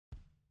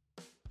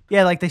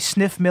Yeah, like they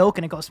sniff milk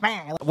and it goes.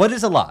 Like, What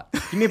is a lot?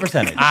 Give me a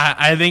percentage.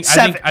 I think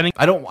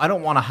I don't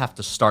want to have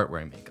to start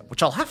wearing makeup,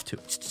 which I'll have to.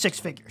 6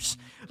 figures.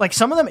 Like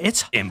some of them,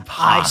 it's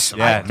Impossible.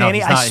 Yeah, no,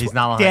 Danny, he's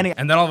not lying. Danny.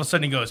 And then all of a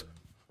sudden he goes,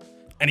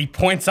 and he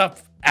points up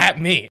at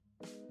me.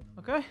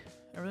 Okay,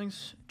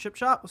 everything's chip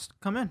chop. Let's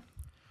come in.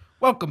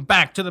 Welcome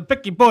back to the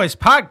Picky Boys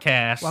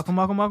podcast.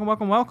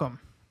 Welcome.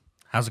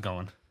 How's it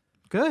going?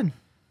 Good.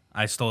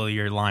 I stole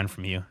your line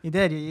from you. You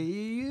did.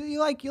 You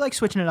like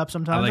switching it up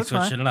sometimes. I like That's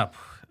fine. switching it up.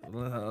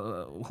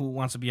 Who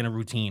wants to be in a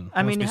routine? Who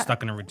I wants mean, to be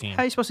stuck in a routine?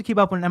 How are you supposed to keep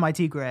up with an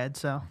MIT grad?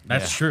 So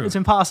That's true. it's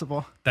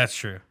impossible. That's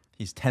true.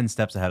 He's 10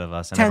 steps ahead of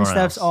us. And 10 everyone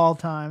steps else. all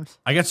times.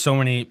 I get so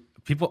many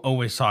people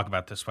always talk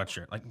about this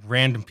sweatshirt, like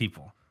random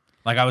people.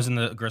 Like I was in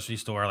the grocery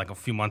store like a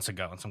few months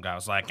ago, and some guy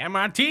was like,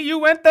 "MIT, you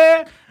went there?"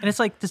 And it's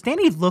like, does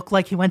Danny look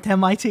like he went to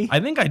MIT? I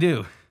think I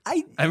do.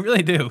 I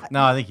really do.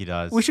 No, I think he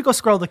does. We should go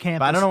scroll the campus.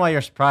 But I don't know why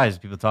you're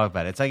surprised people talk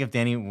about it. It's like if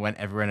Danny went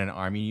everywhere in an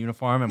army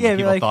uniform and Yeah, when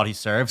be people like, thought he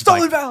served. it's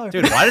 "Stolen like, valor."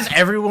 Dude, why does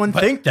everyone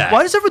think that?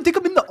 Why does everyone think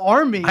I'm in the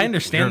army? I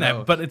understand You're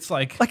that, but it's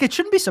like Like, it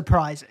shouldn't be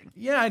surprising.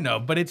 yeah, I know,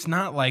 but it's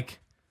not like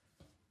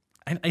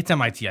it's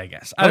MIT, I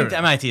guess. I I don't think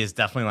know. MIT is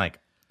definitely like,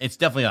 it's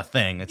definitely a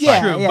thing. It's Yeah.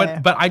 like, True,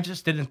 but I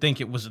just didn't think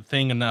it was a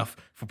thing enough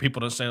for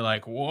people to say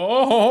like,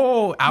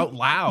 "Whoa!" out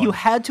loud. You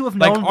had to have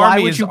like known why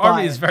army would is you buy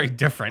army it. is very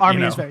different. Army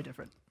you know? is very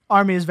different.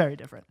 Army is very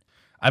different.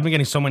 I've been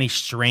getting so many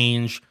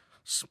strange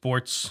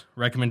sports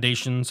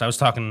recommendations. I was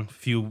talking a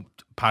few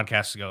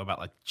podcasts ago about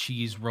like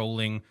cheese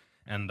rolling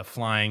and the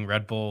flying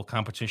Red Bull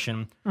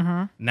competition.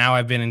 Mm-hmm. Now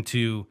I've been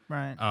into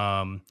Right.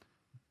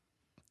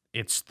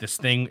 it's this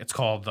thing. It's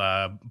called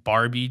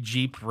Barbie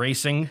Jeep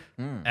Racing,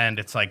 and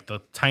it's like the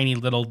tiny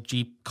little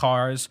Jeep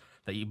cars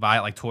that you buy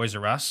at like Toys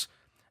R Us,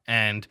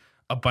 and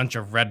a bunch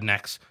of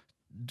rednecks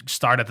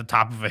start at the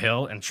top of a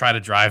hill and try to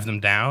drive them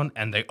down,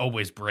 and they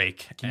always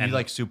break. can and you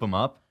like soup them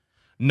up?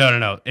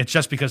 No. It's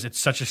just because it's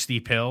such a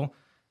steep hill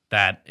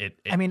that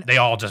I mean, they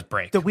all just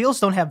break. The wheels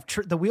don't have.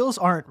 The wheels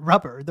aren't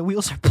rubber. The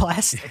wheels are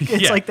plastic.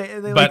 It's Yeah, like they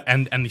but like,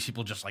 and these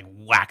people just like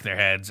whack their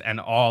heads, and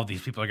all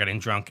these people are getting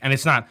drunk. And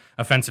it's not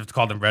offensive to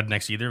call them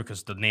rednecks either,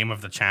 because the name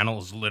of the channel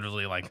is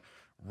literally like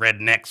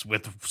rednecks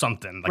with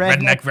something like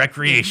redneck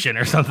recreation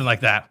or something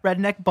like that.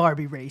 redneck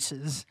Barbie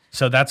races.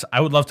 So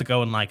I would love to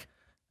go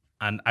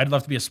and I'd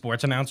love to be a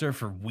sports announcer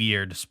for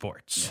weird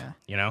sports. Yeah.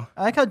 You know?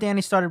 I like how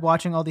Danny started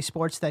watching all these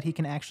sports that he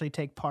can actually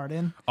take part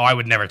in. Oh, I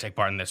would never take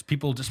part in this.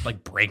 People just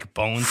like break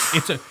bones.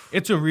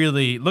 It's a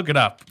really look it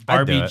up. I'd do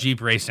Barbie it. Jeep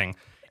Racing.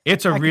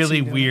 It's a could see really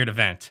you doing weird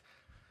event.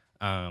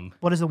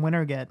 What does the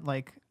winner get?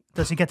 Like,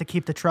 does he get to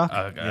keep the truck?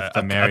 You have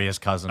to marry his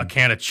cousin. A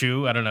can of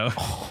chew. I don't know.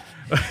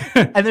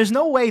 And there's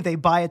no way they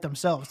buy it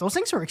themselves. Those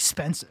things are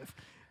expensive.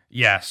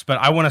 Yes, but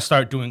I want to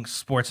start doing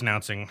sports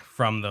announcing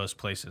from those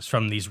places,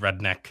 from these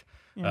redneck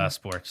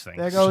sports things.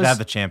 There We goes. should have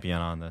the champion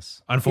on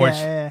this.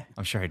 Yeah.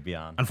 I'm sure he'd be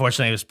on.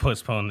 Unfortunately, it was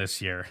postponed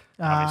this year,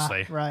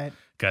 obviously, Right.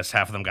 because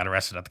half of them got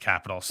arrested at the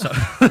Capitol. So,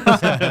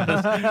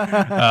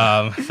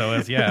 so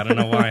it's, I don't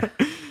know why.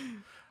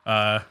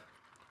 How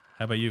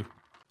about you?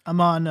 I'm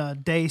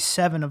on day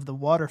 7 of the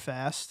water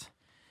fast.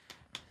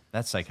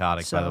 That's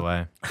psychotic, by So- the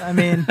way. I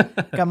mean,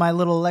 got my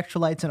little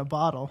electrolytes in a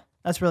bottle.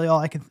 That's really all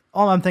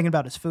I'm thinking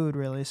about is food,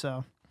 really.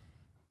 So,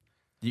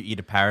 You eat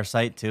a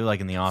parasite too, like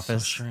in the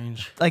office?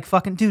 Strange. like,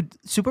 fucking, dude,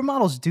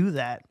 supermodels do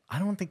that. I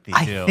don't think they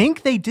I do.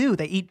 think they do.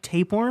 They eat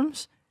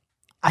tapeworms.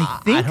 I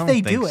I think don't they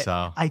think do it.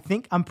 so.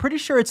 I'm pretty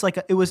sure it's like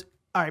it was.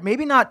 All right,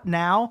 maybe not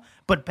now,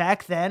 but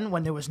back then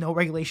when there was no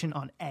regulation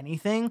on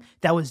anything,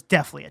 that was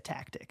definitely a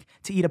tactic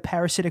to eat a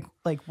parasitic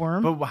like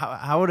worm. But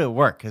how would it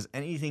work? Because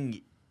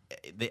anything,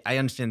 I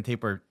understand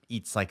tapeworm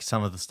eats like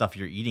some of the stuff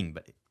you're eating,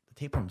 but the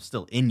tapeworm's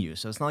still in you,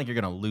 so it's not like you're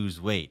gonna lose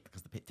weight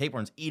because the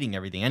tapeworm's eating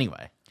everything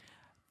anyway.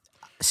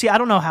 See, I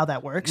don't know how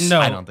that works. No,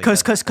 I don't think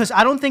Because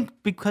I don't think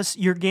because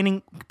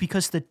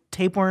the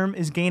tapeworm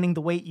is gaining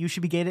the weight you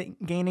should be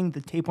gaining, the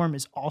tapeworm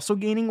is also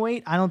gaining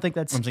weight. I don't think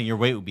that's. I'm saying your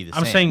weight would be the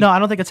I'm same. saying No, I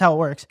don't think that's how it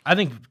works. I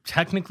think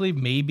technically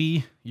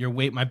maybe your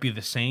weight might be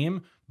the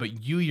same,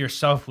 but you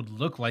yourself would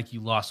look like you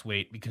lost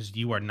weight because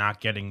you are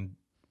not getting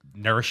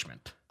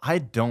nourishment.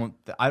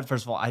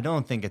 First of all, I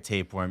don't think a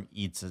tapeworm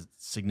eats a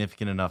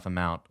significant enough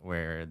amount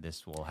where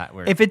this will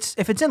happen. If it's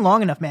in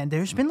long enough, man,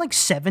 there's been like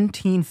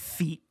 17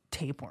 feet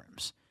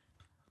tapeworms,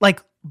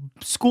 like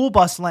school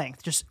bus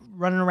length, just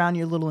running around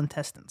your little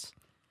intestines.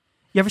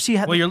 You ever see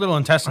how? Well, your little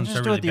intestines just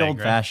are do really it the big, right?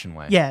 old-fashioned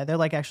way. Yeah, they're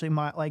like actually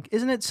like,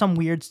 isn't it some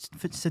weird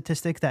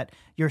statistic that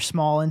your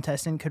small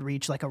intestine could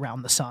reach like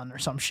around the sun or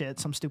some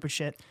stupid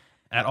shit?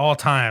 At all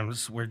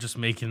times, we're just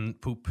making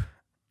poop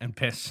and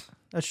piss.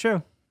 That's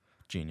true.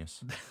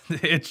 Genius.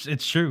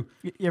 It's true.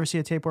 You ever see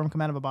a tapeworm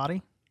come out of a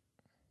body?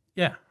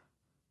 Yeah.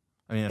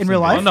 I mean, In real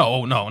life?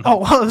 Oh, no. Oh,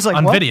 well, I was like,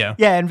 On what? video.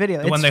 Yeah, in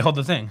video. When they hold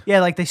the thing.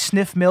 Yeah, like they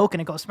sniff milk and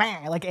it goes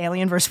like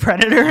Alien versus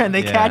Predator, and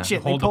they Yeah. catch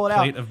it, they Hold pull a it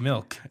plate out. of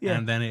milk, Yeah.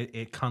 and then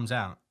it comes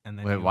out. And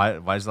then Wait,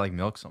 why is it like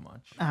milk so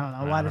much? I don't know.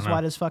 I don't know.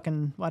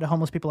 Why do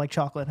homeless people like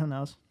chocolate? Who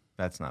knows?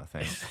 That's not a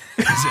thing.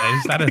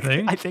 Is that a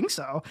thing? I think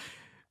so.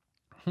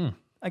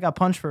 I got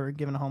punched for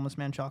giving a homeless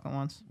man chocolate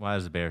once. Why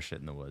is a bear shit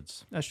in the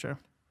woods? That's true.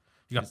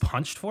 You got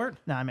punched for it?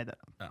 No, I made that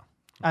up. Oh.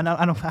 I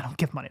don't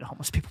give money to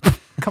homeless people.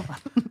 Come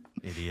on.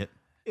 Idiot.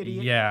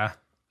 Idiot. Yeah.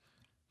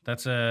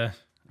 That's a.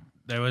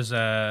 There was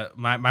a.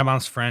 My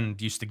mom's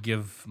friend used to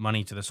give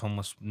money to this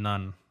homeless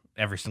nun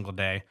every single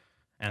day.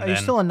 And Are then,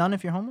 you still a nun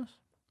if you're homeless?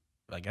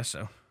 I guess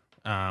so.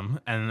 And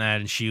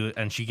then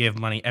she gave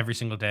money every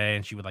single day,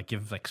 and she would like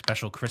give like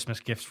special Christmas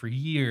gifts for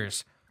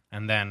years.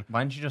 And then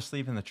Why didn't you just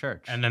sleep in the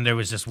church? there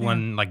was this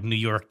one like New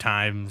York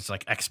Times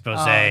like expose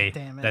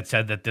damn it. that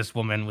said that this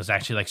woman was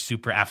actually like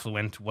super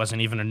affluent,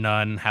 wasn't even a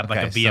nun, had like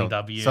a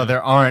BMW. So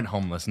there aren't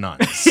homeless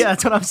nuns. Yeah,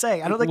 that's what I'm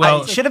saying. I don't think.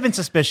 Well, I should have been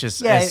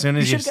suspicious yeah, as soon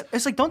as you.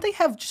 it's like, don't they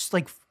have just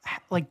like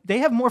they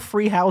have more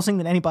free housing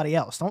than anybody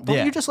else? Don't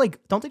Yeah. you just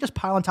like don't they just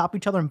pile on top of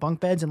each other in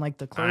bunk beds and like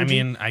the clergy? I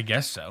mean, I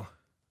guess so.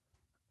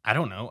 I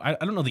don't know. I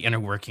don't know the inner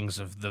workings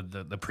of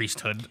the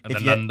priesthood, of the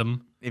If you-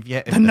 nundom. If you,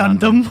 if the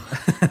nundom.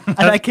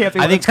 I can't be.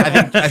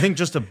 I think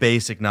just a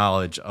basic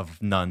knowledge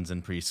of nuns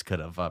and priests could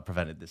have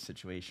prevented this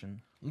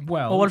situation.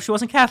 Well, Well, what if she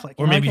wasn't Catholic?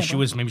 or You know, I maybe can't she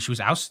blame- was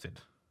ousted.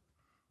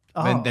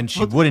 Oh, Then she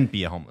well, wouldn't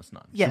be a homeless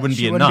nun. yeah, she wouldn't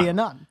be a wouldn't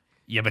nun.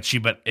 Yeah, but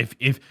if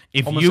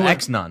Homeless you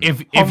ex-nun.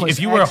 if Homeless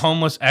you were a ex-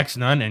 homeless ex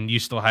nun and you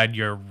still had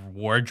your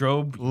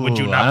wardrobe, would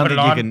you Ooh, not put it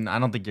on? I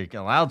don't think you're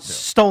allowed to.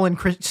 stolen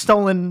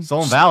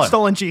valor.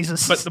 stolen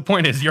Jesus. But the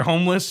point is, you're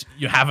homeless.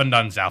 You have a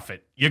nun's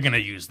outfit. You're gonna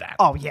use that.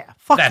 oh yeah,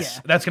 fuck that's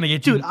yeah. that's gonna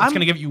get you. Dude, It's I'm-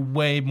 gonna give you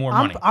way more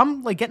I'm, money.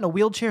 I'm like getting a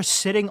wheelchair,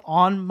 sitting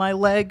on my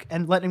leg,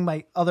 and letting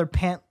my other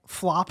pant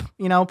flop.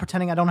 You know,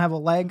 pretending I don't have a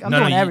leg. I'm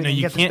doing everything to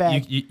you get this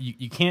bag. can't.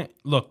 You can't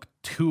look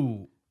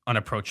too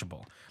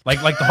unapproachable. Like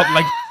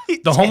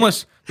the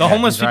homeless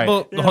he's right.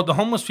 people the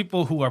homeless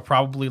people who are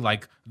probably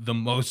like the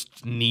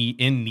most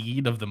in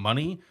need of the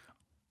money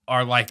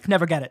are like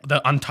Never get it.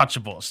 the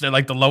untouchables. They're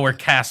like the lower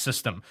caste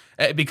system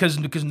because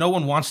no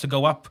one wants to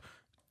go up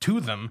to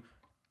them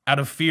out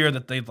of fear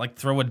that they like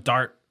throw a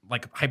dart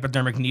like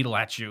hypodermic needle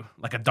at you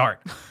like a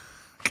dart.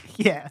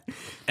 Yeah,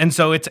 And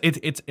so it's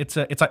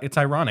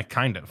ironic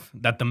kind of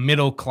that the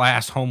middle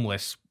class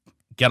homeless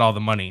get all the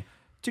money.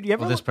 dude, you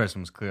ever? Well, this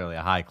person was clearly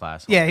a high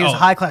class. yeah, he was Oh.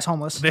 high class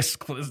homeless. This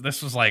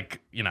was like,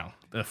 you know,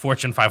 the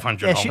Fortune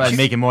 500 Yeah, homeless. But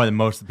making more than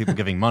most of the people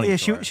giving money. Yeah,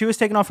 for it. she was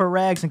taking off her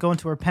rags and going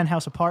to her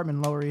penthouse apartment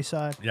in Lower East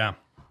Side, Yeah,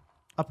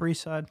 Upper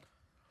East Side.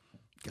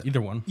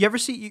 either one. You ever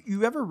see?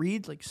 You ever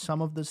read like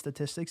some of the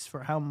statistics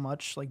for how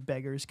much like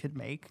beggars could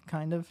make?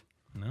 Kind of.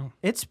 No.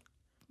 It's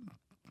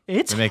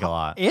They make a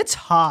lot. It's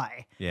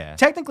high. Yeah.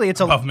 Technically, it's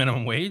a Above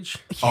minimum wage?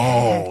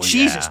 Oh,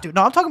 Jesus, yeah. dude.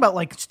 No, I'm talking about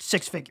like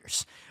six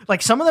figures.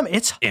 Like some of them,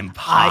 it's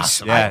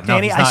Impossible. Yeah,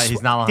 no, Danny,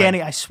 he's not lying.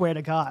 Danny, I swear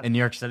to God, In New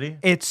York City?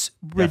 it's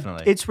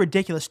Definitely. it's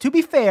ridiculous. To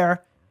be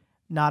fair,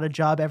 not a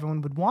job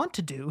everyone would want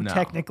to do No.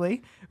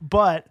 technically,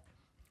 but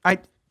I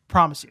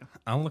promise you,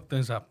 I'll look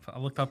those up.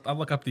 I'll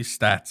look up these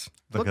stats.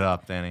 Look it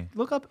up, Danny.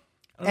 look up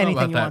don't know anything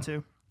about you that. want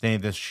to. Danny,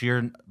 the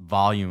sheer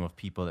volume of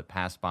people that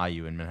pass by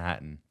you in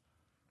Manhattan.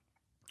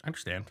 I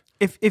understand.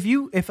 If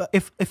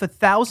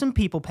 1,000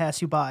 people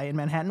pass you by in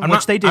Manhattan, I'm which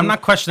not- they do, I'm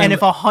not questioning and if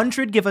the-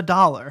 100 give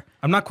 $1,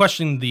 I'm not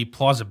questioning the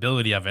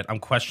plausibility of it. I'm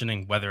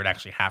questioning whether it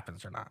actually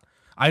happens or not.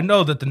 I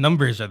know that the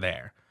numbers are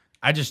there.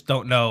 I just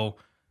don't know.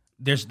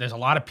 There's a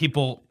lot of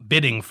people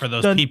bidding for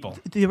those people.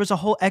 There was a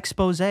whole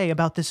expose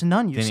about this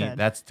nun. You Danny, said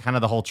that's kind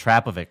of the whole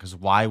trap of it, because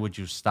why would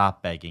you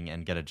stop begging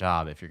and get a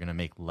job if you're going to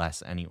make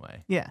less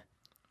anyway? yeah.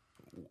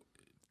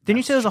 Didn't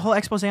you say there's a whole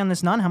expose on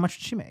this nun? How much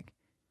did she make?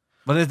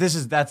 But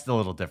that's a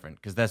little different,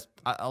 because that's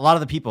a lot of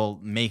the people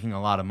making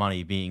a lot of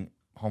money being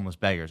homeless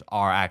beggars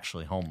are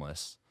actually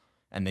homeless,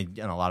 and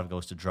a lot of it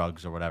goes to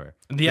drugs or whatever.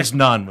 This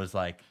nun was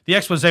like The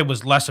expose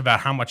was less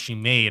about how much she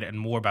made and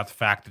more about the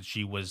fact that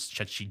she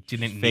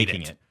didn't need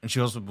faking it, and she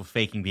also was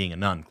faking being a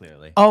nun.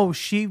 Clearly, Oh,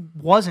 she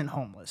wasn't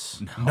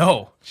homeless.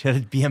 No. she had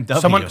a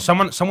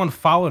BMW. Someone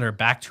followed her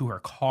back to her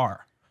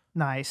car.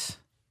 Nice.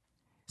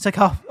 It's like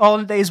all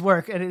in a day's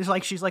work, and it's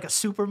like she's like a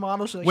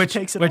supermodel. So Which she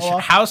takes it all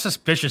off. how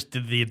suspicious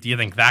do you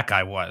think that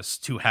guy was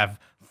to have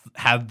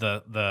had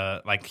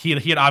the like he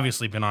had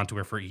obviously been onto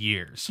her for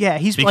years. Yeah,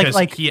 he's because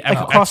like he like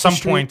at across the some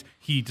street. point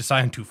he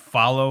decided to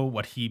follow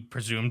what he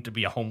presumed to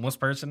be a homeless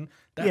person.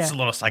 That's Yeah. a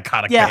little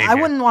psychotic. Yeah, behavior.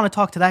 I wouldn't want to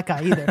talk to that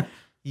guy either.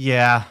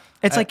 yeah,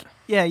 It's like,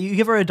 yeah, you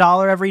give her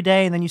 $1 every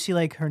day, and then you see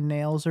like her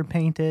nails are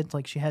painted.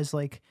 Like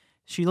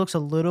she looks a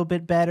little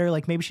bit better.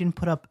 Like maybe she didn't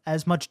put up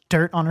as much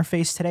dirt on her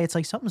face today. It's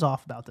like something's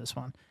off about this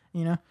one,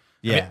 you know?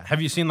 yeah.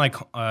 Have you seen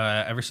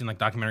ever seen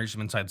documentaries of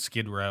inside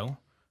Skid Row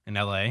in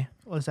L.A.?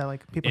 What is that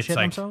like? People It's shit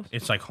like themselves?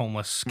 it's like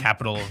homeless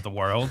capital of the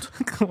world.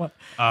 What?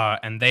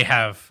 And they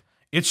have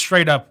it's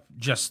straight up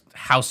just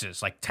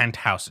houses, like tent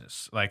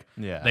houses. Like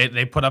Yeah.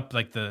 they put up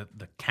like the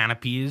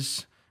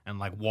canopies and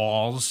like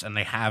walls, and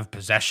they have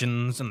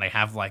possessions, and they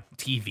have like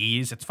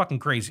TVs. It's fucking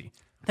crazy.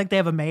 Think they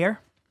have a mayor?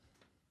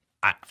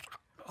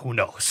 Who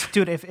knows?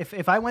 Dude,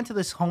 if I went to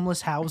this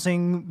homeless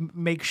housing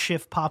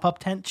makeshift pop-up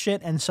tent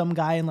shit and some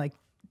guy in like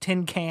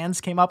tin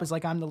cans came up as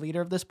like I'm the leader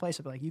of this place,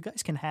 I'd be like, you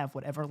guys can have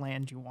whatever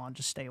land you want,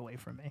 just stay away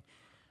from me.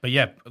 But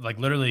yeah, like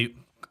literally,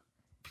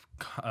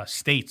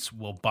 states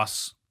will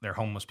bus their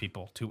homeless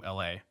people to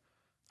LA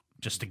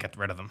just to get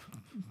rid of them.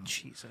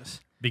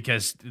 Jesus.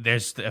 Because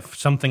there's if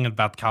something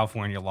about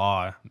California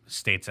law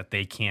states that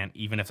they can't,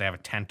 even if they have a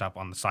tent up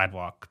on the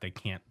sidewalk, they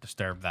can't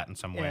disturb that in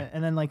some Yeah, way.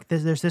 and then like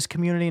there's this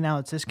community now.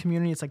 It's this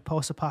community. It's like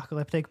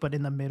post-apocalyptic, but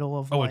in the middle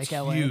of Oh, like it's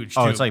LA. huge.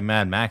 Oh, too. it's like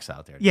Mad Max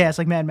out there. Yeah, it's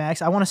like Mad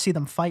Max. I want to see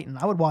them fighting.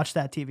 I would watch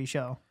that TV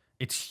show.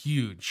 It's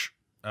huge.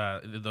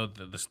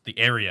 The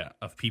area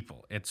of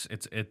people.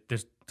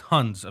 There's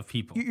tons of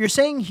people. You're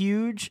saying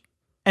huge,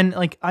 and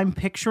like I'm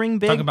picturing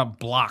big. Talking about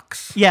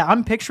blocks. Yeah,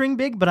 I'm picturing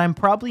big, but I'm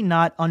probably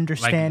not Like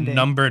understanding.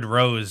 numbered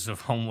rows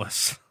of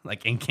homeless,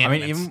 like I mean,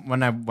 encampments. even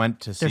when I went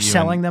to see They're you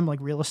selling them like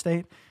real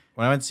estate.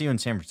 when I went to see you in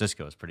San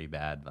Francisco, it was pretty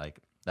bad. Like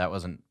that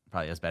wasn't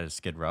probably as bad as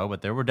Skid Row,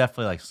 but there were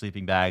definitely like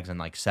sleeping bags and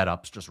like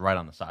setups just right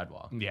on the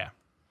sidewalk. Yeah,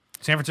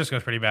 San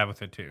Francisco's pretty bad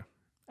with it too.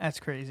 That's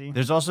crazy.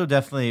 There's also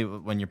definitely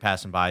when you're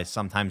passing by,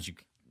 sometimes you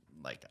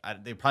like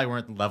they probably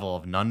weren't the level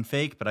of none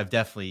fake, but I've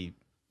definitely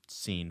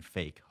seen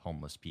fake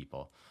homeless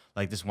people.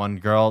 Like this one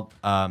girl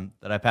that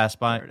I passed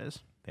by. There it is.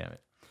 Damn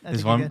it. I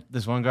think you're good.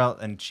 This one girl,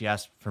 and she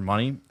asked for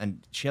money,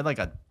 and she was like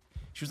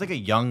a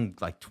young,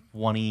 like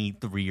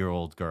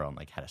 23-year-old girl, and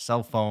like had a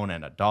cell phone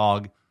and a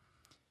dog,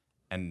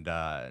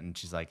 and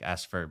she's like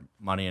asked for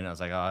money, and I was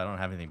like, oh, I don't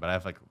have anything, but I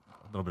have like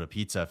a little bit of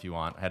pizza if you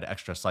want. I had an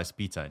extra slice of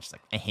pizza, and she's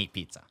like, I hate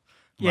pizza.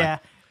 I'm Yeah, like,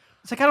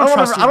 it's like I don't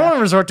trust you. I don't man. want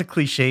to resort to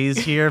cliches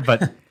here,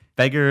 but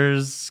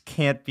beggars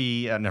can't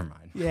be. Never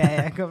mind.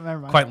 Yeah, never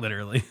mind. Quite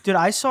literally. Dude,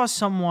 I saw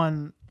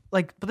someone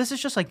like, but this is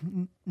just like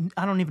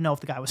I don't even know if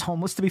the guy was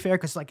homeless to be fair,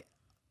 because like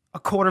a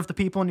quarter of the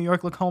people in New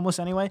York look homeless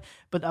anyway.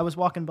 But I was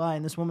walking by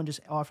and this woman just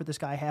offered this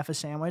guy half a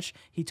sandwich.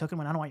 He took it and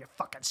went, I don't want your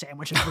fucking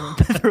sandwich, and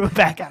threw it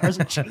back at her. I was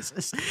like,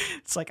 Jesus,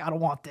 it's like I don't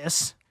want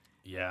this.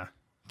 Yeah.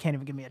 Can't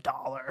even give me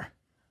 $1.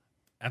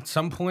 At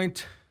some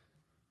point,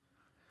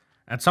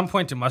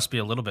 it must be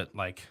a little bit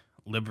like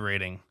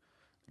liberating,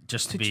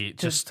 just to be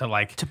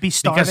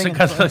starving and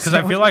throw a because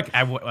I feel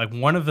sandwich. like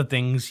one of the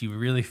things you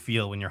really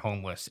feel when you're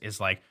homeless is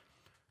like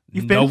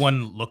You've no been-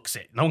 one looks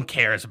it, no one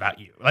cares about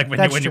you. Like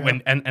That's when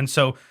true. and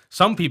so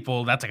some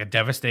people that's like a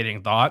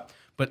devastating thought,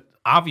 but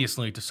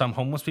obviously to some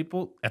homeless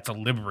people that's a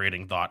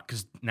liberating thought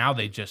because now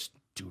they just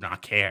do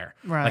not care.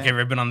 Right. Like have you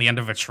ever been on the end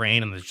of a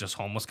train and there's just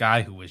homeless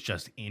guy who is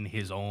just in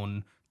his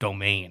own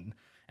domain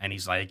and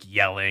he's like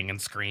yelling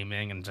and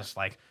screaming and just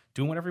like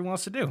doing whatever he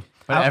wants to do.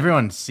 But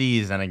everyone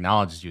sees and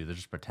acknowledges you. They're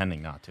just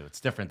pretending not to. It's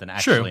different than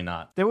actually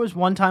not. There was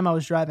one time I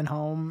was driving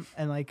home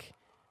and like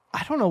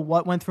I don't know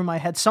what went through my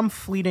head. Some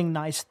fleeting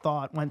nice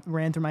thought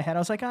ran through my head. I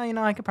was like, oh,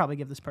 I could probably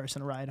give this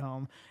person a ride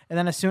home. And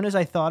then as soon as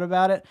I thought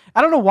about it,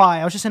 I don't know why.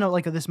 I was just in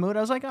this mood.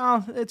 I was like,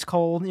 oh, it's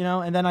cold,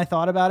 And then I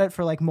thought about it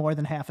for like more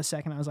than half a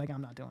second. I was like,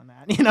 I'm not doing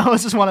that.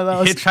 It's just one of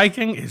those.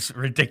 Hitchhiking is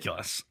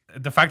ridiculous.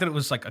 The fact that it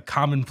was like a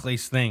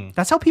commonplace thing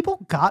That's how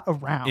people got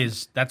around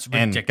that's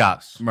And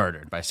ridiculous. got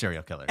murdered by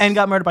serial killers. and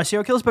got murdered by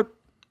serial killers, but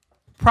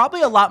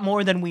probably a lot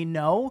more than we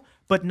know,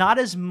 but not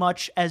as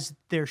much as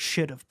there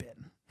should have been.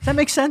 Does that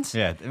make sense?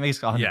 yeah, it makes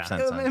 100% Yeah.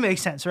 sense. It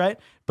makes sense, right?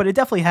 But it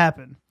definitely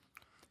happened.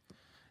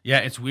 Yeah,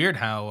 it's weird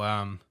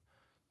how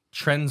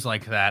trends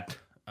like that,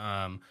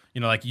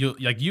 like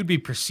you'd be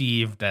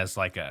perceived as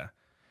like a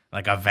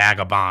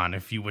vagabond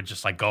if you would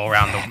just like go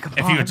around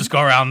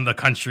the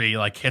country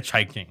like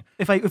hitchhiking.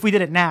 If we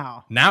did it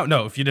now. Now,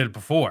 no, if you did it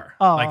before,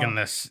 Oh. like in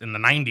the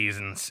 90s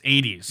and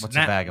 80s. What's a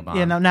vagabond?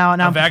 Yeah, now A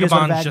I'm confused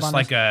what vagabond's just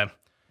vagabond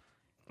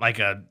like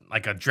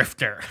a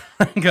drifter,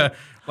 like a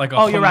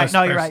Oh, you're right. homeless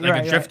No, you're person, right. You're like right, a you're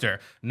right. drifter.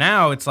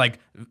 Now it's like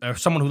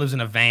someone who lives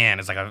in a van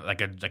is like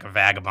a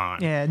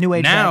vagabond. Yeah, new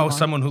age Now vagabond.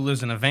 someone who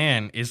lives in a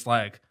van is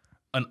like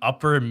an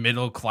upper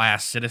middle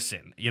class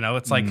citizen.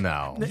 It's like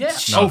No. Yeah.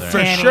 No, Oh, they're for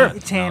not. Tanny, sure.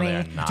 Tanny. No,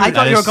 they're not. I That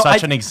thought you is were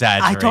such an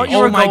exaggeration. I thought you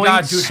were Oh my going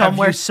God, dude!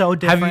 somewhere so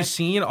different. Have you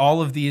seen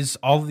all of these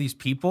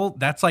people?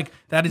 That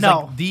is No.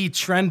 like the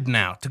trend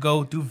now to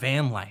go do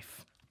van life.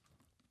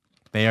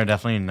 They are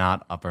definitely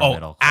not upper Oh,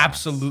 middle class.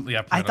 absolutely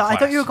upper I middle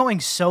thought you were class. going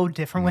so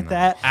different with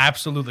that.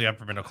 Absolutely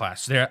upper middle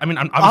class. I'm Upper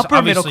middle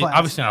obviously, class.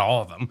 obviously not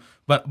all of them,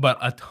 but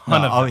a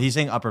ton No, of oh, them. he's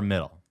saying upper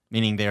middle,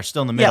 meaning they are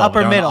still in the middle. Yeah, but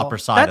they're upper on the middle. upper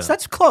side.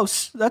 That's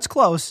close. That's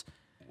close.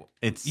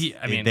 It's. Yeah,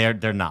 I mean-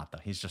 they're not though.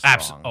 He's just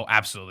wrong. Oh,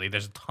 absolutely.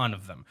 There's a ton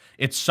of them.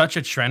 It's such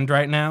a trend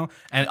right now,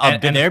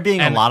 and There being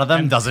and- a lot of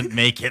them and- doesn't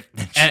make it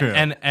true.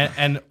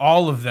 and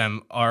all of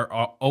them are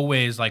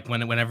always like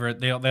whenever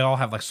they all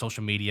have like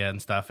social media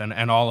and stuff,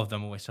 and all of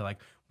them always say like,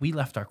 we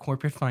left our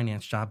corporate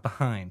finance job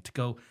behind to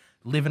go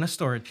live in a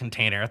storage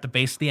container at the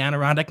base of the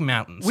Adirondack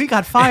Mountains. We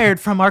got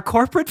fired from our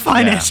corporate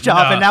finance job,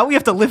 No. and now we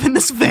have to live in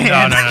this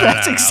van. no.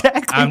 That's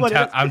exactly what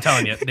it is. I'm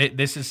telling you,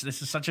 this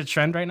is such a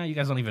trend right now. You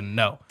guys don't even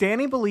know.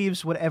 Danny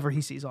believes whatever he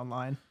sees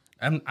online.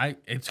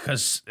 It's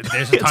because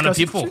there's a ton of 'cause-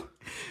 people.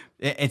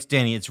 It's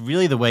Danny. It's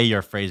really the way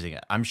you're phrasing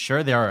it. I'm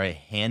sure there are a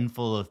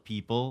handful of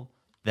people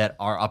that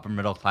are upper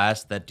middle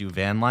class that do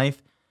van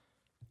life,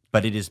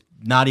 but it is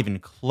not even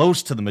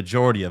close to the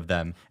majority of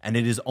them, and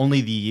it is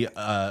only the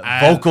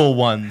vocal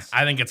ones.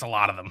 I think it's a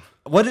lot of them.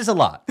 What is a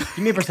lot? Give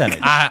me a percentage.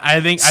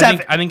 I think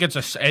Seven.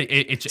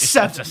 it's it's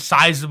Seven. a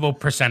sizable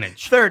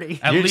percentage. 30.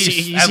 At You least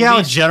see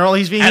how general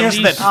he's being at here,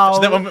 so that, least- so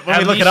that when we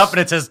at look it least- up and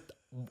it says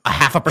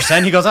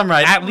 0.5%. He goes, I'm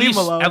right. At Leave least,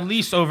 him alone. at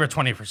least over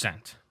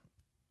 20%.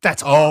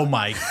 That's oh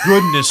my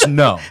goodness,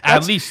 no.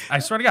 At least, I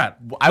swear to God.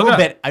 I Look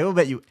it up. will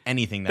bet you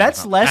anything.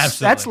 That's less.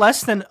 That's Absolutely.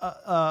 less than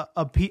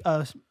a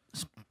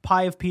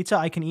pie of pizza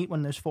I can eat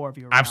when there's 4 of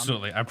you around.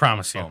 Absolutely, I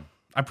promise you. Boom.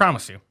 I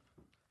promise you.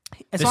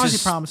 As long as he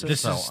promises.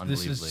 This So is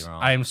unbelievably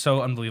wrong. I am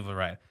so unbelievably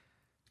right.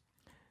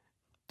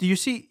 Do you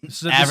see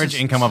So Average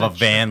income of a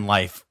van. van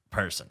life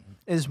person.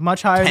 is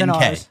much higher than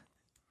 10K. ours?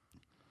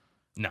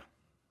 No,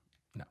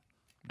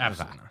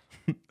 absolutely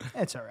not.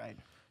 It's all right.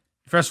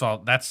 First of all,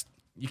 that's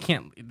you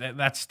can't.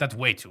 That's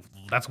way too.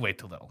 That's way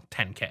too little.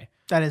 10K.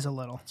 That is a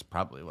little That's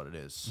probably what it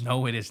is.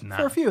 No, it is not.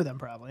 for a few of them,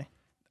 probably.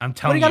 I'm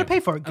telling you you. gotta pay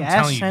for? I'm Gas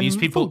telling you, these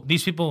and people. food.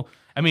 These people.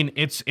 I mean,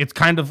 it's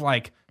kind of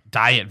like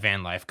diet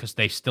van life because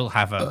they still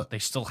have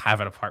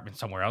an apartment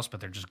somewhere else, but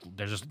they're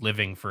just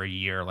living for a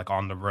year like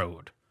on the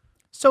road.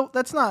 So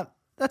that's like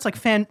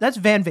that's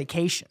van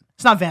vacation.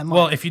 It's not van life.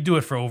 Well, if you do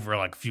it for over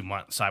like a few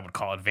months, I would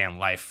call it van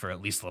life for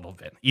at least a little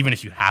bit, even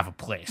if you have a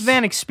place.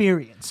 van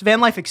experience, van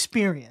life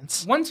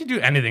experience. Once you do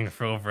anything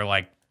for over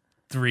like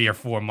 3 or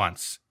 4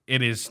 months,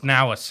 it is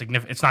now a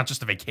significant. It's not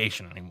just a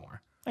vacation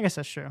anymore. I guess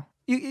that's true.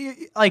 You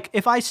like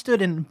if I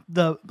stood in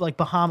the like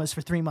Bahamas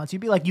for 3 months, you'd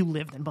be like you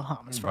lived in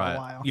Bahamas for Right. a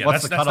while. Yeah,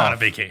 What's that's the not a cutoff?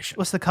 vacation.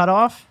 What's the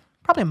cutoff?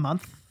 Probably a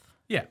month.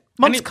 Yeah,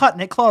 Month's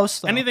cutting it close.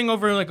 Though. anything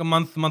over like a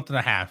month and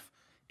a half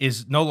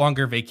is no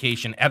longer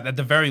vacation. At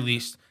the very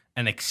least,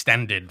 an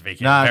extended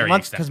vacation. Nah, very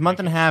month extended because month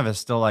and a half is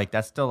still like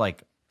that's still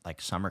like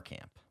summer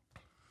camp.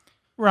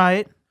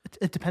 Right.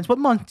 It depends what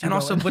month. You And go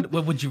also,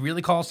 in. would you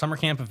really call summer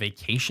camp a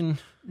vacation?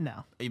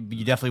 No,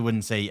 You definitely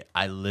wouldn't say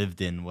I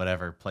lived in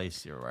whatever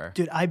place you were.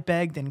 dude, I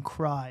begged and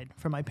cried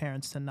for my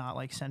parents to not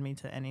like send me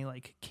to any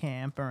like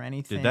camp or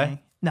anything.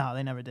 they? No,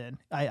 they never did.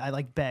 I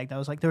like begged. I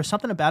was like, there was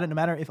something about it. No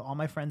matter if all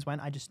my friends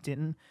went, I just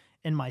didn't.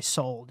 In my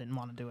soul, didn't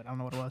want to do it. I don't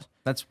know what it was.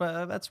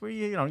 That's where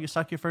you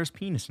suck your first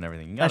penis and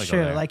everything. You That's gotta go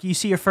true. there. Like you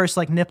see your first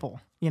like nipple,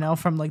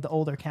 from like the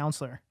older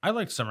counselor. I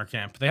liked summer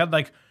camp. They had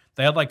like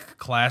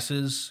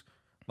classes,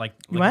 like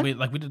went?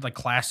 we did like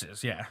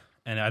classes, yeah.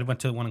 And I went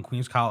to one in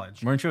Queens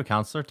College, Weren't you a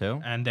counselor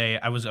too? and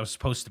I was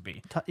supposed to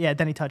be. Yeah,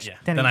 then he touched. Yeah.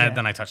 Then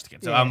Then I touched the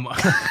kid. So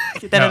Yeah.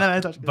 Then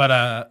I touched.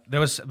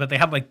 but they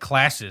had like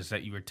classes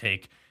that you would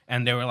take,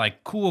 and they were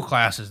like cool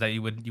classes that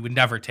you would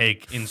never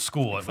take in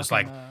school. It was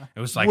like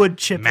wood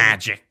chipping.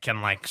 magic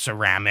and like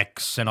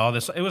ceramics and all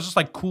this. It was just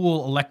like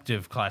cool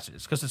elective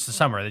classes because it's the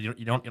summer. You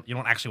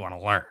don't actually want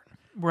to learn.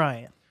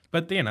 Right.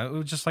 But it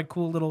was just like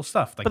cool little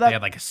stuff. Like But that- they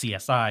had like a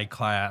CSI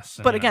class.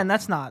 And, But again,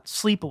 that's not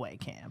sleepaway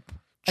camp.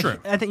 True.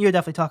 I think you're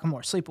definitely talking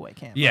more sleepaway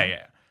camp.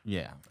 yeah.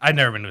 Yeah. I'd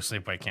never been to a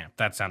sleepaway camp.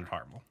 That sounded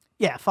horrible.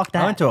 Yeah. Fuck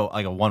that. I went to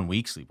a 1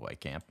 week sleepaway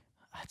camp.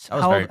 That's- I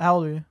was how, very- old, how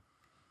old are you?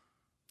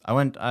 I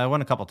went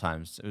a couple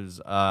times. It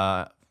was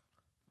I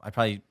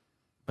probably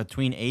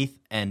between 8th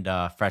and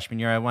freshman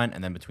year I went,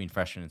 and then between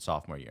freshman and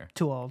sophomore year.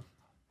 Too old.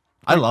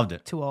 I loved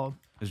it. Too old.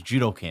 It was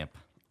judo camp.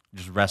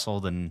 Just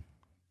wrestled and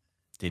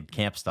did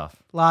camp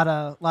stuff. Lot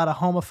of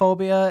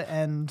homophobia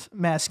and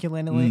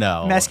masculinity.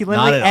 No,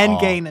 masculinity not at and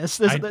all. gayness.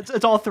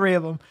 It's all three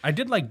of them. I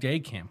did like day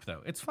camp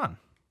though. It's fun.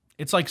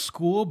 It's like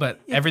school, but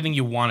everything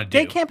you want to do.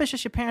 Day camp is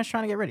just your parents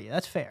trying to get rid of you.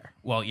 That's fair.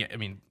 Well, yeah. I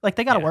mean, Like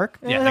they got to Yeah. work.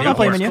 Yeah, I'm they not gotta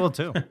blaming you. School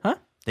too. Huh?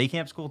 Day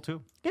camp school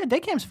too. Yeah, day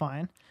camp's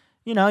fine.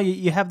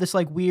 You have this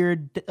like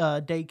weird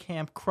day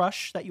camp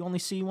crush that you only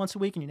see once a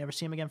week and you never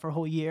see him again for a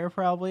whole year.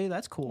 Probably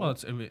that's cool. well,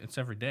 it's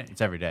every day.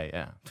 It's every day.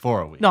 Yeah,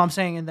 4 a week. no, I'm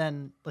saying, and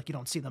then like you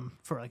don't see them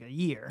for like a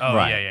year Oh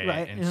Right. yeah.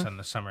 Right, In yeah.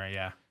 the summer,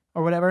 yeah.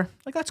 or whatever.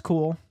 Like that's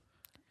cool.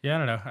 Yeah, I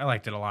don't know. I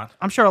liked it a lot.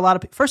 I'm sure a lot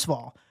of people. First of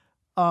all,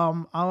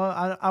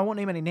 I won't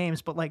name any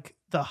names, but like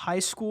the high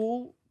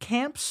school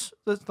camps,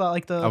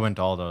 like the I went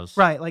to all those.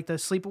 right, like the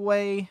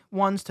sleepaway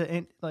ones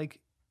to like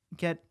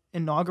get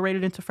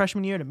inaugurated into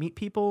freshman year to meet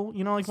people.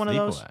 Like one of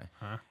those.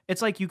 Sleepaway.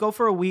 It's like you go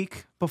for a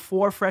week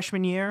before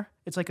freshman year.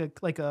 It's like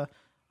a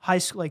high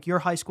school, like your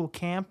high school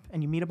camp,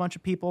 and you meet a bunch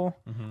of people.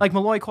 Like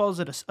Malloy calls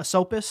it a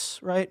SOPUS,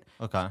 right?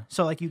 Okay.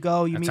 So like you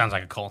go, you That meet. sounds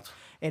like a cult.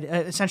 It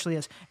essentially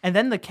is, and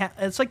then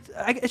it's like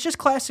it's just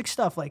classic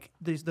stuff. Like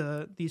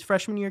these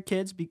freshman year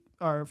kids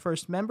are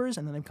first members,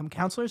 and then they become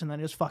counselors, and then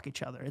they just fuck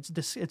each other.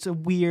 It's a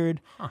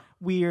weird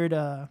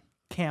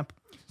camp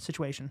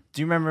situation.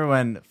 Do you remember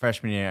when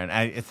freshman year, and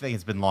I think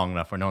it's been long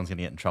enough where no one's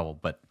gonna get in trouble,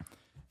 but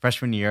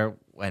freshman year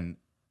when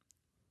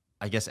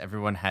I guess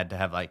everyone had to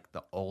have like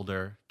the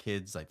older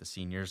kids, like the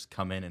seniors,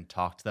 come in and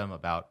talk to them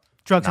about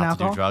Drugs not and to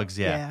do alcohol? drugs.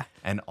 Yeah. Yeah.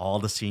 And all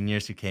the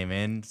seniors who came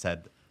in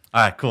said,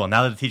 "All right, cool.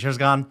 Now that the teacher's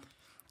gone,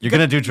 you're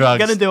gonna do drugs.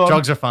 gonna do 'em.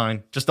 Drugs are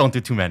fine. Just don't do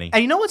too many."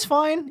 And you know what's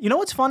fine? You know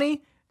what's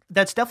funny?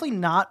 That's definitely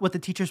not what the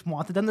teachers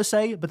wanted them to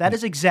say, but that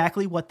is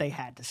exactly what they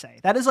had to say.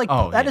 That is like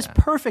Oh, that is yeah.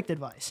 perfect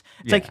advice.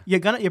 It's Yeah. like you're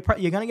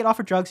gonna get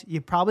offered drugs.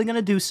 You're probably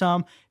gonna do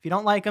some. If you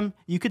don't like them,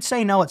 you could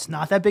say no. It's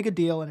not that big a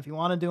deal. And if you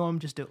want to do them,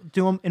 just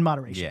do them in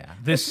moderation. Yeah.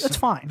 That's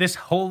fine. This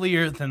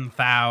holier than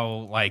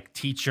thou like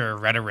teacher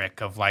rhetoric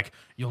of like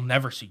you'll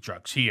never see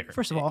drugs here.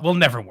 First of all- it will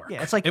never work.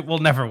 Yeah, it's like- it will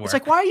never work. It's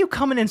like, why are you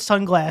coming in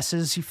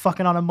sunglasses? You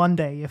fucking on a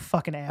Monday, you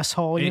fucking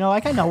asshole.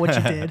 Like I know what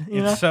you did.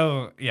 You know.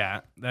 So yeah,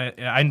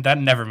 that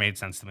never made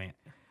sense to me.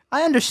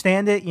 I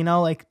understand it, you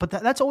know, like, but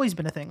that's always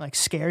been a thing, like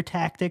scare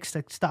tactics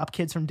to stop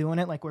kids from doing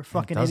it. Like we're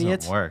fucking Doesn't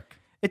idiots. work.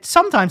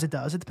 Sometimes it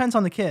does. It depends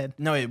on the kid.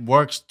 No, it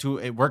works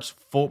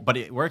but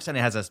it works and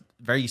it has a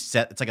very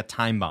set. It's like a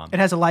time bomb. It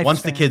has a lifespan.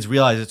 Once the kids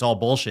realize it's all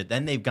bullshit,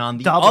 then they've gone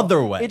the Double.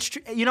 other way. It's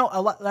you know,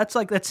 a lot,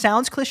 that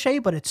sounds cliche,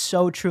 but it's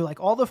so true. Like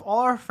all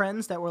our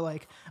friends that were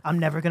like, I'm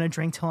never gonna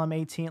drink till I'm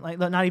 18. Like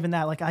not even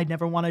that. Like I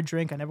never want to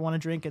drink. And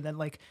then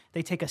like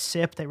they take a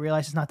sip, they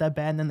realize it's not that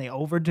bad, and then they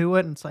overdo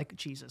it, and it's like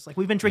Jesus. Like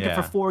we've been drinking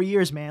for 4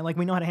 years, man. Like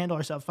we know how to handle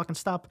ourselves. Fucking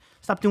stop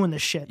doing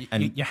this shit.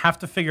 And you have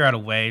to figure out a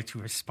way to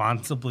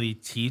responsibly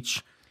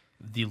teach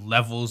the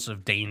levels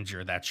of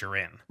danger that you're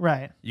in.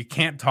 Right. You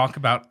can't talk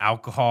about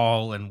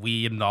alcohol and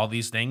weed and all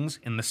these things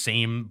in the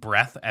same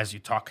breath as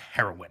you talk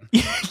heroin.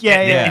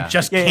 Yeah. It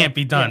just can't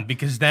be done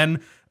because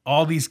then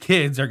all these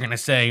kids are going to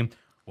say,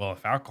 well,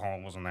 if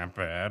alcohol wasn't that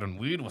bad and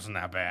weed wasn't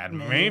that bad,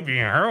 maybe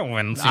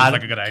heroin seems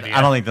like a good idea.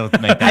 I don't think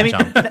they'll make that I mean,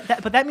 jump.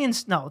 but that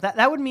means no.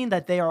 That would mean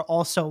that they are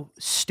also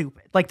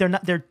stupid. Like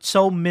they're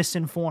so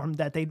misinformed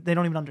that they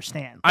don't even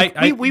understand. Like,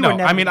 we were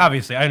never. I mean,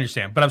 obviously, I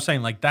understand, but I'm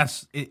saying like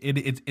that's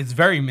it's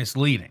very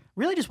misleading.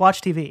 Really just watch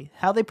TV.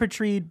 How they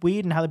portrayed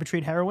weed and how they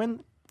portrayed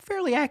heroin,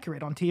 fairly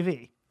accurate on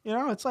TV. You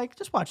know, it's like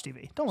just watch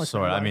TV. Don't listen.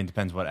 Sort of. to I mean,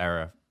 depends what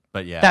era,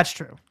 but yeah, that's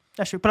true.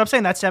 That's true. But I'm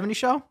saying that '70s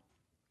show.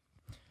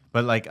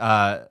 But like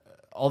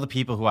all the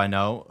people who I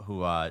know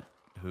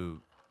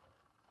who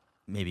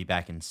maybe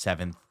back in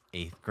 7th,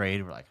 8th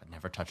grade were like, I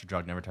never touch a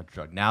drug, never touch a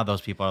drug. Now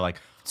those people are like,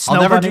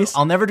 Snow bunnies.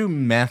 I'll never do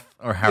meth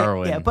or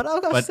heroin. yeah, but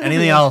I'll go still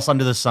anything do it. else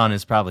under the sun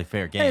is probably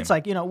fair game. And it's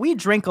like, you know, we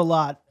drink a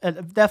lot,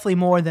 definitely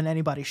more than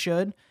anybody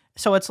should.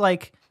 So it's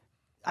like,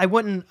 I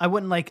wouldn't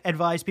like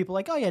advise people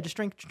like, oh yeah, just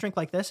drink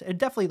like this. It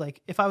definitely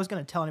like, if I was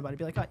gonna tell anybody, I'd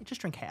be like, oh, just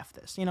drink half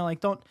this. You know, like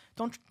don't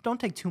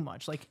take too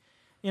much. Like,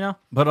 you know.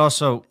 But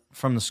also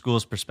from the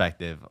school's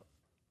perspective,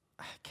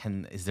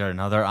 is there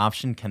another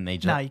option? Can they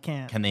just No, you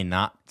can't. Can they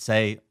not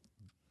say?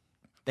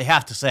 They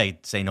have to say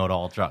no to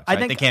all drugs. I Right?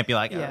 think They can't be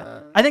like, yeah.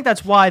 I think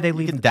that's why they you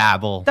leave. can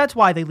dabble. That's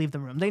why they leave the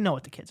room. They know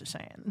what the kids are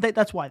saying.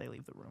 That's why they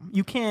leave the room.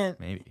 You can't.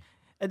 Maybe.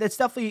 It's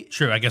definitely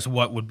True. I guess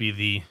what would be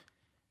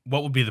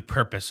the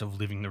purpose of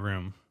leaving the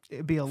room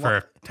it'd be a lot.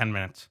 for 10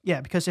 minutes? Yeah,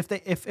 because if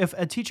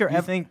a teacher You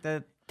ever think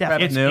that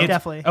definitely, prep knew?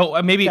 definitely.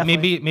 Oh, maybe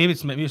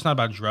Definitely. it's not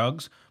about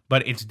drugs,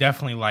 but it's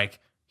definitely like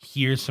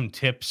here's some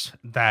tips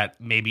that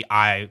maybe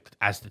I,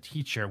 as the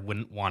teacher,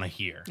 wouldn't want to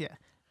hear. Yeah,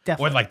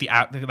 Or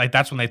definitely. like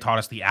that's when they taught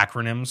us the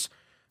acronyms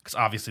because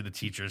obviously the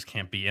teachers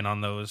can't be in on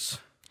those.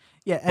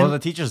 Yeah, and Well, the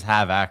teachers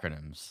have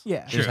acronyms.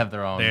 Yeah. They just have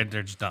their own.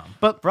 They're just dumb.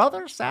 But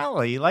brother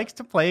Sally likes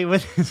to play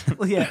with.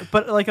 yeah,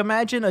 but like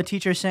imagine a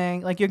teacher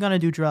saying like you're gonna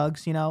do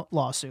drugs, you know,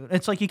 lawsuit.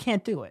 It's like you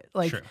can't do it.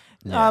 Like, Sure.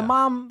 Yeah.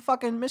 Mom,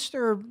 fucking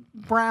Mr.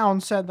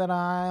 Brown said that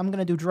I'm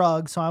gonna do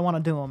drugs, so I want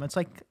to do them. It's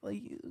like,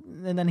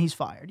 and then he's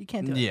fired. You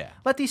can't do it. Yeah.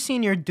 Let these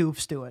senior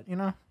doofs do it. You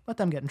know, let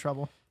them get in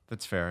trouble.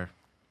 That's fair.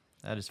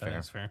 That is fair.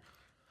 That's fair.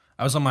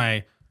 I was on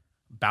my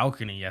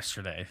balcony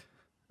yesterday.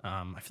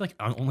 I feel like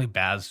only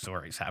bad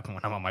stories happen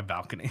when I'm on my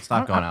balcony.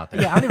 Stop going out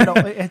there. Yeah, I don't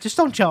even know. Just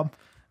don't jump.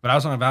 But I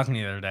was on my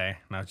balcony the other day,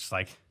 and I was just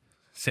like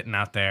sitting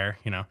out there,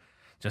 you know,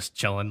 just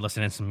chilling,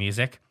 listening to some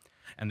music,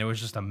 and there was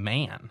just a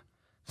man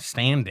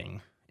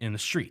standing in the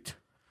street,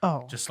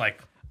 Oh, just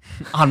like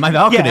On my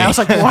balcony. yeah. I was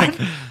like, what?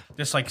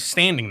 just like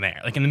standing there,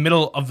 like in the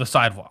middle of the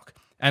sidewalk.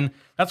 And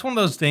that's one of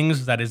those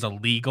things that is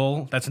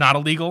illegal. That's not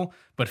illegal,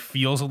 but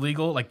feels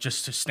illegal. Like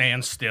just to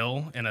stand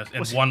still in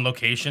one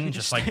location,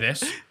 just like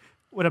this.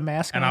 With a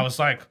mask And on. I was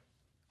like,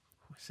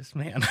 "Who is this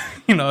man?"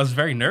 You know, I was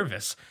very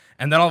nervous.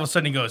 And then all of a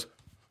sudden he goes,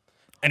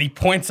 and he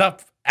points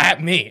up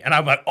at me, and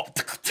I'm like, "Oh,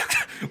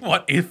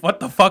 what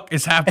the fuck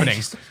is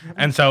happening?"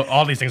 And so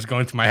all these things go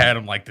into my head.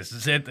 I'm like, "This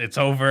is it. It's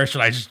over.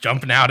 Should I just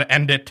jump now to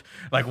end it?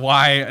 Like,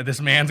 why this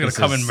man's gonna This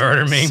come is and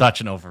murder me?"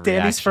 Such an overreaction.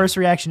 Danny's first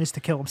reaction is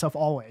to kill himself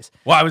always.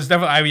 Well, I was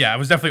definitely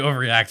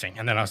overreacting,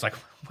 and then I was like,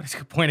 "What is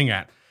he pointing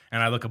at?"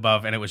 And I look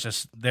above, and it was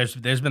just there's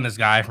been this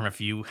guy from a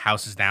few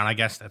houses down, I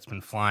guess, that's been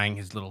flying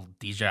his little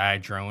DJI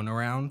drone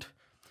around,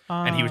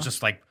 and he was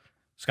just like,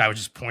 this guy was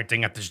just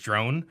pointing at this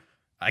drone.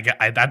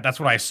 That's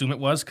what I assume it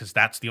was, because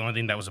that's the only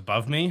thing that was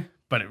above me.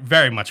 But it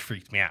very much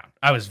freaked me out.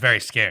 I was very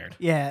scared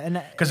Yeah,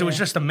 and because it was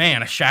just a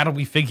man, a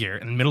shadowy figure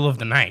in the middle of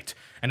the night,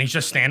 and he's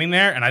just standing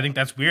there, and I think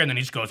that's weird. And then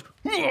he just goes,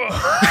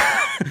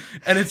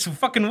 and it's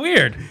fucking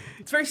weird.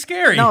 It's very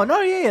scary. no,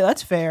 yeah,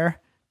 that's fair.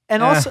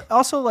 And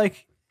also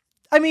like,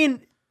 I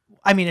mean,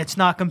 it's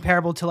not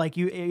comparable to like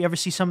you ever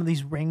see some of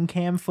these ring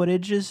cam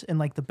footages in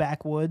like the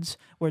backwoods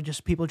where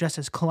just people dressed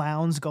as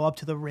clowns go up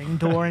to the ring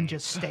door and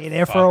just stay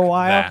there for a Fuck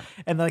while, that.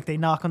 and like they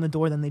knock on the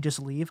door, then they just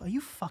leave. Are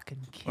you fucking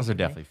kidding Those are me?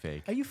 definitely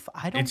fake. Are you?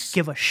 I don't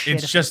give a shit.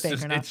 It's if just it's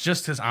fake or not. it's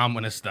just as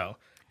ominous though,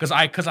 because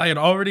I had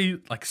already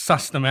like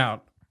sussed him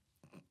out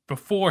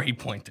before he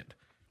pointed,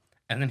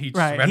 and then he just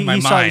Right, read he- my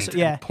he saw mind you-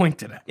 yeah. and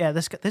pointed at. Yeah,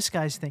 this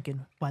guy's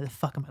thinking, why the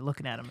fuck am I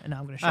looking at him? And now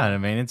I'm gonna show I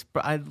him. mean,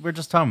 we're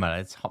just talking about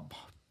it. It's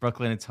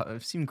Brooklyn.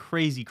 I've seen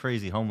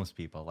crazy homeless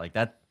people like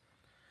that.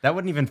 That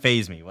wouldn't even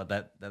phase me.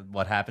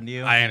 What happened to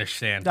you? I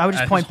understand. I would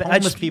just point There's back.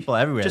 homeless people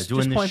everywhere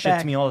doing this point shit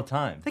back. to me all the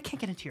time. They can't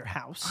get into your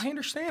house. I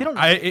understand. They don't-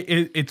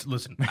 It's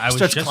listen. I was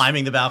Starts just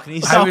climbing the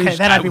balconies. Okay,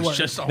 then I'd be was worried.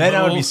 just a Then I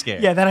would little- be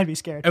scared. Yeah, then I'd be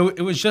scared.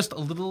 It was just a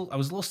little. I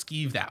was a little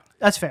skeeved out.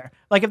 That's fair.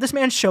 Like if this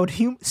man showed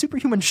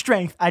superhuman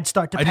strength, I'd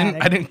start to I panic.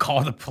 didn't. I didn't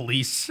call the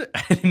police.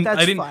 I didn't. That's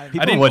I didn't. fine. I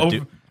People didn't would over-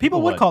 do.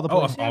 People would call the Oh,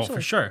 police. oh, absolutely.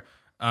 for sure.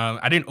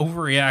 I didn't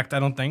overreact. I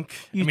don't think.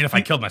 I mean, if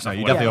I killed myself,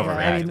 No, you I would've.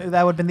 definitely I overreacted. mean,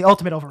 that would have been the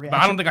ultimate overreaction. But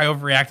I don't think I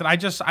overreacted. I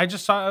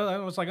just saw. I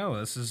was like, oh,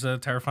 this is a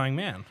terrifying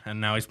man,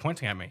 and now he's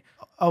pointing at me.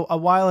 A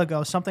while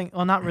ago, something,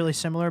 well, not really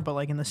similar, but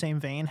like in the same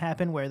vein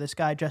happened where this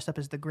guy dressed up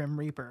as the Grim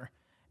Reaper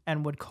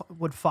and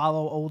would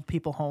follow old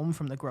people home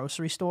from the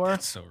grocery store.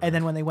 so and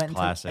then when they went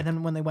Classic.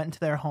 into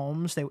their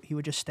homes, he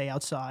would just stay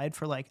outside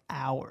for like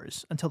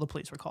hours until the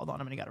police were called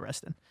on him and he got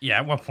arrested. Yeah.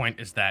 At what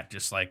point is that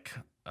just like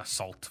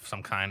assault of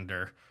some kind,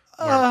 or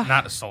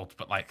not assault,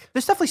 but like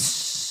There's definitely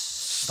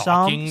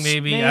stalking?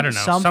 Maybe I don't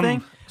know.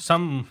 Something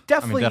Some.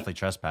 definitely definitely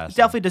trespassing.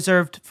 definitely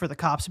deserved for the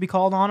cops to be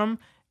called on him.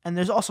 And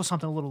there's also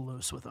something a little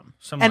loose with him.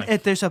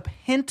 There's a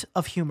hint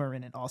of humor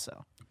in it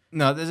also.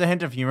 No, there's a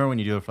hint of humor when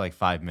you do it for like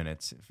 5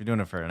 minutes. If you're doing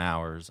it for an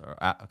hours or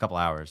a couple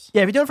hours,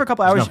 Yeah, if you're doing it for a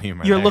couple There's hours, no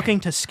humor you're there. looking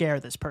to scare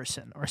this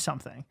person or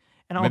something.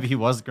 And maybe he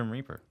was the Grim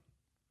Reaper,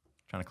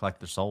 trying to collect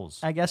their souls.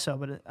 I guess so,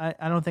 but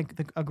I don't think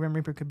a Grim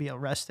Reaper could be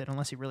arrested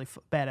unless he's really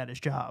bad at his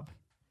job.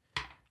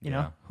 You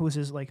know, what's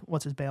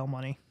his bail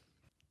money?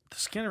 The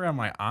skin around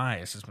my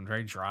eyes has been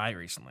very dry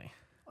recently.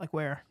 Like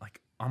where?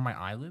 Like on my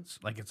eyelids,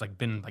 like it's like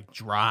been like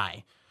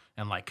dry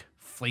and like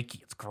flaky.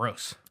 It's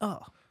gross. Oh,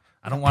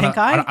 I don't want pink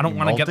to. eye? I don't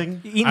want to get.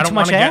 Molting? You eating I too don't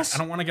much want to get. ass? I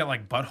don't want to get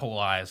like butthole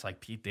eyes like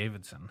Pete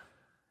Davidson.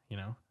 You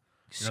know.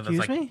 You know, Excuse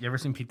like, me? You ever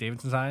seen Pete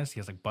Davidson's eyes? He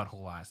has like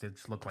butthole eyes. They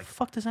just look What like the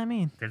fuck does that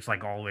mean? they're just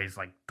like always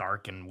like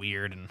dark and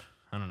weird and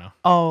I don't know.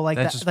 Oh, like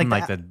That's that, just like from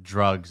like the, the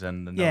drugs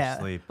and the no yeah,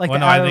 sleep. like well,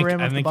 the no, outer I think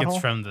rim of the it's butthole?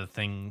 from the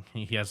thing.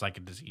 He has like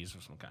a disease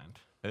of some kind.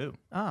 Ooh.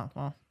 Oh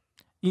well,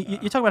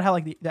 you talk about how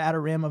like the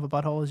outer rim of a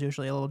butthole is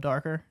usually a little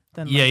darker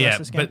than Yeah, like, the yeah. rest of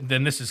the skin. But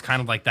then this is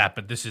kind of like that.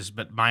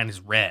 But mine is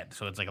red,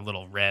 so it's like a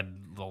little red,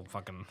 little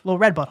fucking Little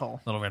red butthole.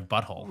 little red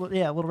butthole.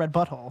 Yeah, little red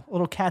butthole.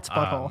 Little cat's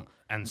butthole.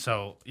 And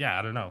so yeah,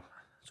 I don't know.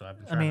 So I've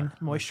been. I Trying mean,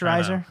 to-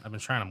 moisturizer? I've been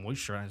trying to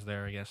moisturize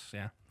there. I guess.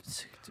 Yeah.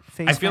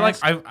 Face I feel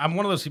mask. like I'm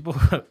one of those people.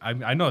 I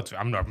know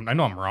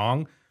I'm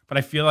wrong, but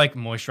I feel like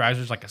moisturizer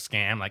is like a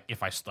scam. Like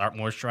if I start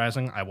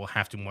moisturizing, I will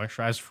have to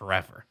moisturize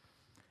forever.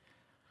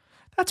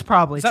 That's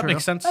probably Does that true.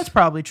 make sense? That's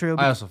probably true.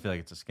 I also feel like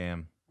it's a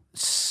scam,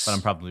 but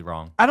I'm probably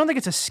wrong. I don't think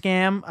it's a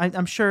scam.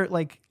 I'm sure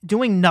like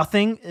doing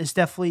nothing is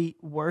definitely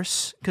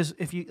worse because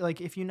if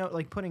you know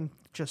like putting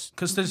just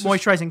 'Cause there's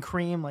moisturizing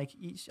cream, like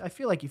I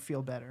feel like you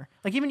feel better.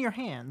 Like even your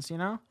hands, you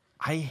know,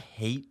 I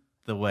hate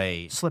the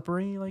way.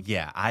 slippery. Like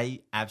Yeah, I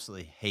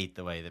absolutely hate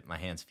the way that my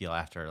hands feel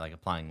after like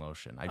applying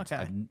lotion.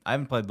 Okay. I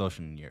haven't played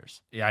lotion in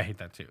years. Yeah, I hate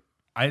that too.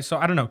 I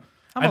don't know.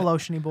 I'm a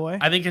lotiony boy.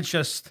 I think it's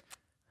just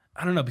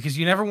I don't know because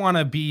you never want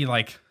to be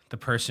like the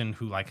person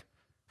who like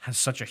has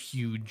such a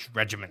huge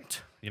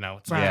regiment. You know,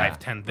 it's like Right. I have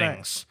 10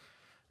 things.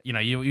 You know,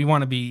 you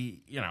want to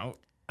be. You know,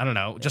 I don't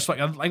know, just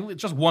like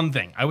just one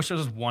thing. I wish there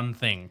was just one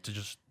thing to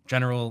just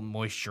general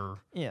moisture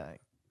yeah.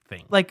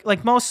 thing.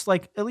 Like most,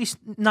 like at least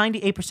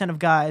 98% of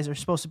guys are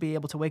supposed to be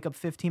able to wake up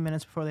 15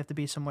 minutes before they have to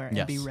be somewhere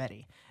and be Yes.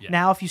 ready. Yeah.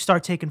 Now, if you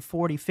start taking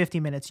 40, 50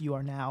 minutes, you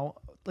are now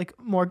like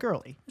more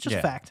girly. It's just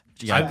a fact.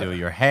 It's You just a gotta fact. do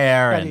your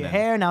hair Gotta and do your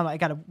then hair. Now I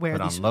gotta wear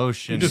put these on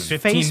lotion. You do and-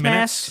 15 face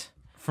minutes masks.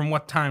 from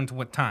what time to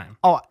what time?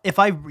 Oh, if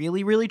I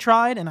really, really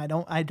tried and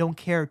I don't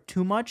care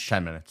too much.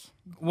 10 minutes.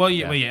 Well,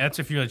 yeah, that's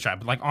if you really try,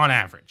 but like on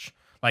average.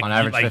 Like On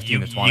average, like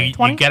 15 to 20.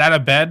 20? You get out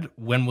of bed.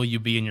 When will you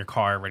be in your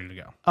car ready to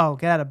go? Oh,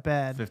 get out of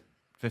bed.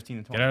 15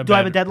 to 20. Get out of Do I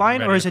have a bed, deadline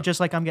ready or to is it go. just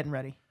like I'm getting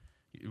ready?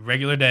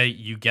 Regular day?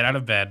 You get out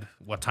of bed.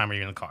 What time are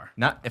you in the car?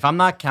 Not if I'm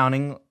not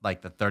counting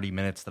like the 30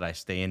 minutes that I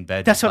stay in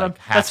bed. That's just, what like,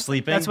 I'm half that's,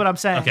 sleeping. That's what I'm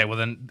saying. Okay, well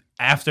then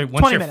after once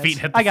 20 your minutes. feet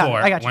hit I the got it,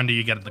 floor, I got you. when do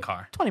you get in the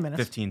car? 20 minutes.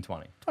 15,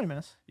 20. 20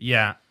 minutes.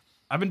 Yeah,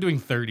 I've been doing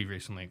 30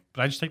 recently,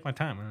 but I just take my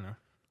time. I don't know.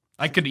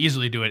 I could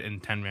easily do it in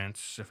 10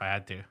 minutes if I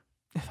had to.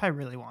 If I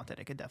really wanted,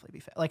 it could definitely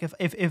be fast. Like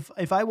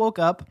if I woke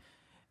up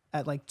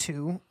at like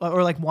 2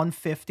 or like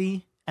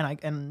 1:50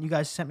 and you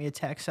guys sent me a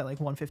text at like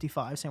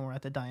 1:55 saying we're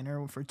at the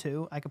diner for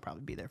 2, I could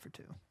probably be there for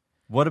 2.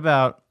 What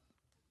about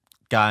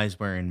guys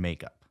wearing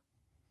makeup?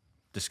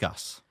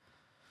 Discuss.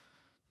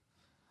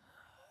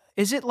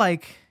 Is it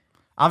like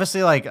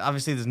Obviously,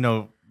 there's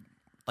no,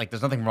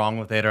 there's nothing wrong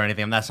with it or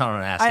anything. That's not what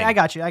I'm asking. I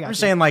got you. I'm just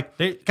saying, like,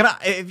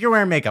 if you're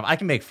wearing makeup, I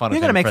can make fun You're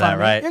of gonna him make for fun that, of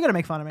me. right? You're gonna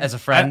make fun of me As a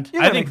friend.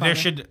 You're I gonna think make fun there of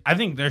me. should. I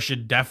think there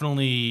should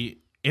definitely.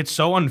 It's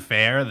so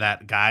unfair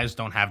that guys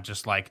don't have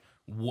just like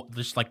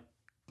just like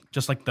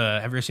the.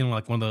 Have you ever seen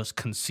like one of those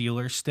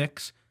concealer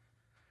sticks?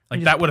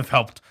 Like that would have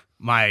helped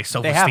my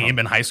self have esteem 'em.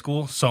 in high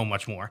school so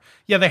much more.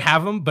 Yeah, they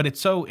have them, but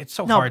it's so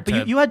No, hard but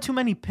to. you had too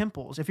many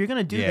pimples. If you're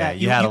gonna do Yeah, that,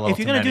 you had a little if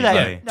you're too gonna do many,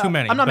 that, buddy. Too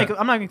many, I'm not but-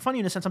 making fun of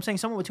you in a sense. I'm saying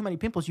someone with too many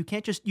pimples, you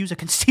can't just use a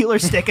concealer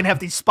stick and have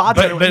these spots.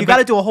 But- everywhere. but- You got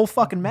to do a whole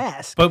fucking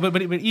mask. but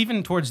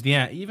even towards the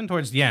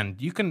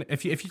end, you can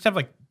if you just have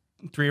like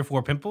 3 or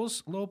 4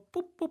 pimples, a little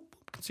boop boop,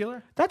 boop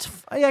concealer.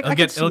 Yeah, I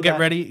could see It'll get that.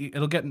 ready.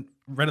 It'll get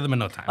rid of them in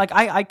no time. Like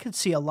I could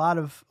see a lot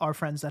of our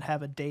friends that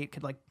have a date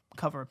could like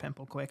cover a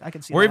pimple quick. I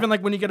could see. Or that. even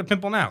like when you get a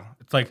pimple now,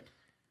 it's like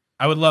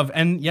I would love.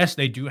 And yes,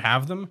 they do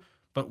have them,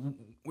 but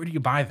where do you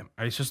buy them?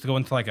 Are you supposed to go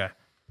into like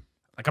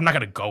I'm not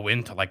gonna go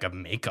into like a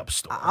makeup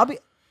store. I'll be.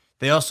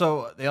 They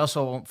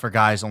also for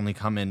guys only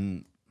come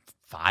in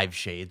 5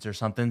 shades or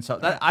something. So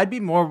I'd be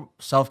more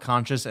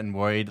self-conscious and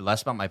worried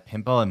less about my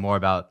pimple and more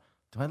about,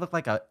 do I look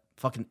like a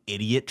fucking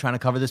idiot trying to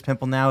cover this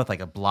pimple now with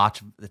like a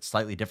blotch that's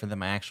slightly different than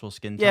my actual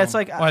skin tone? Yeah, it's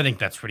like Well, I think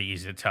that's pretty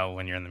easy to tell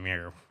when you're in the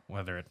mirror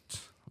whether it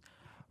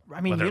you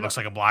it know- looks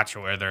like a blotch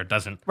or whether it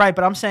doesn't. right,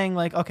 but I'm saying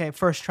like, okay,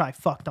 first try,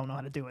 fuck, don't know how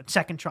to do it.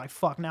 Second try,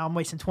 fuck, now I'm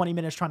wasting 20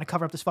 minutes trying to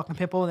cover up this fucking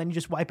pimple, and then you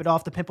just wipe it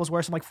off. The pimple's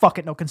worse. I'm like, fuck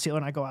it, no concealer,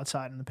 and I go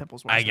outside, and the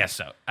pimple's worse. I guess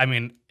so. I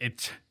mean,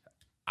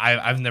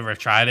 I've never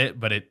tried it,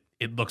 but it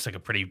looks like a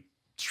pretty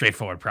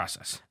straightforward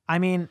process. I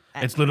mean,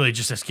 It's literally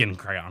just a skin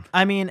crayon.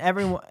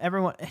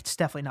 everyone, it's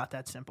definitely not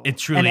that simple. It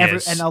truly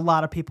is. And a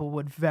lot of people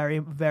would very,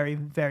 very,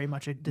 very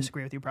much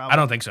disagree with you. Probably. I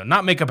don't think so.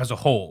 Not makeup as a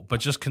whole, but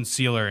just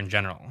concealer in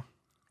general.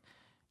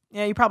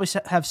 Yeah, you probably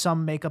have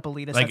some makeup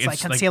elitists Like, that's like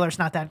it's like- concealer's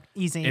not that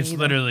easy. It's either.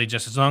 literally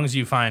just as long as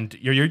you find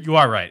you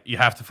are right. You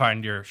have to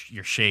find your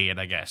shade,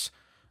 I guess.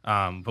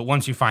 But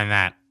once you find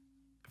that,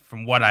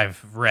 from what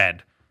I've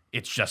read,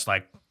 it's just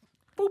like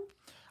boop.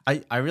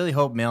 I really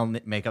hope male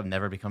makeup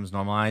never becomes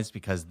normalized,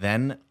 because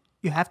then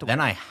You have to. then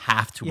wear I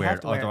have to You wear have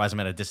it, to wear it. otherwise I'm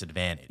at a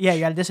disadvantage. Yeah,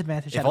 you got a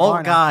disadvantage. If at all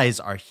Alarna. guys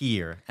are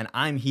here and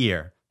I'm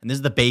here, and this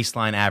is the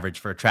baseline average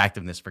for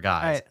attractiveness for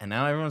guys, Right. and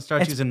now everyone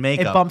starts It's- using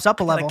makeup, it bumps up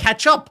a I gotta level.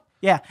 catch up.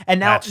 Yeah, and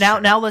now That's now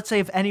true. now let's say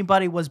if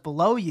anybody was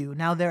below you,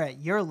 now they're at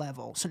your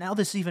level. So now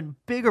this even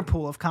bigger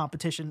pool of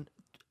competition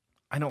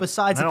I don't.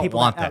 besides I the don't people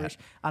want that that. average.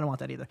 I don't want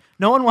that either.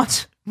 No one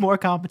wants more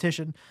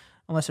competition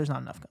unless there's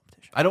not enough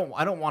competition. I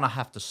don't want to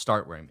have to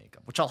start wearing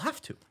makeup, which I'll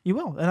have to. You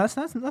will, and that's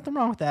nothing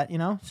wrong with that. You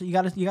know, so you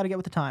got to get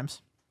with the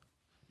times.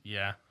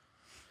 Yeah.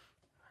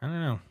 I don't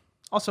know.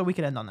 Also, we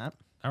could end on that.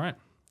 All right.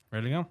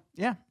 Ready to go?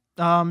 Yeah.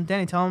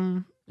 Danny, tell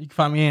him. You can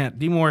find me at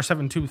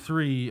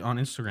dmore723 on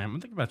Instagram.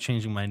 I'm thinking about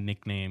changing my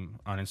nickname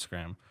on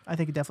Instagram. I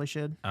think you definitely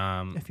should.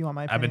 If you want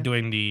my opinion. I've been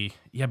doing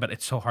but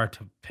it's so hard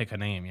to pick a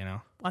name, you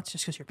know. Well, that's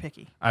just because you're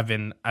picky. I've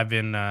been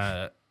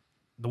the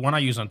one I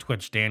use on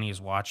Twitch, Danny is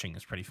watching,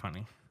 is pretty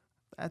funny.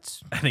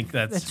 That's I think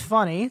it's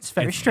funny. It's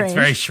very strange. It's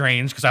very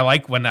strange because I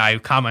like when I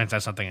comment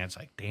on something and it's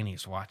like Danny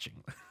is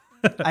watching.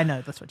 I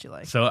know that's what you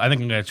like. So I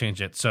think I'm gonna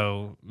change it.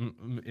 So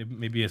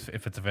maybe if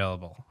it's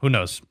available, who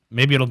knows?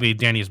 Maybe it'll be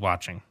Danny is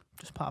watching.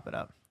 Just pop it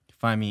up. You can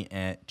find me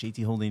at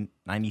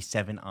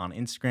JTHolding97 on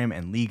Instagram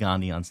and Lee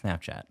Gandhi on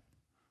Snapchat.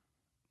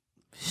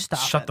 Stop.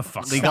 Shut it. the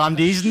fuck Lee up.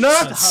 Gandhi's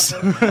nuts.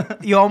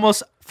 You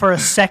almost for a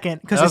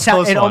second because That was a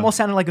close it one. almost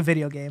sounded like a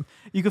video game.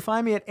 You can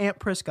find me at Ant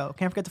Prisco.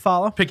 Can't forget to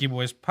follow. Picky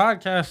Boys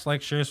podcast,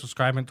 like, share,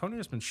 subscribe. And Tony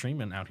has been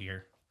streaming out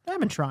here I've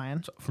been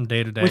trying. from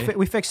day to day.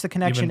 We fixed the You've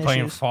connection been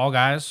playing issues. Fall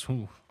Guys.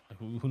 Who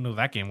knew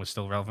that game was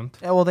still relevant?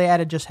 Yeah, well, they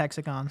added just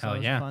Hexagon. So Hell it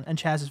was yeah. fun. And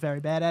Chaz is very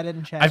bad at it.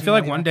 And Chaz, I feel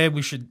like one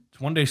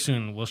one day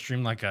soon we'll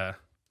stream like a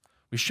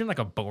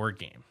board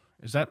game.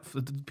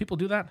 Do people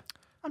do that?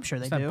 I'm sure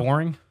they Is that do.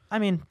 boring? I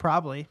mean,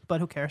 probably,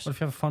 but who cares? What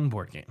if you have a fun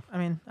board game? I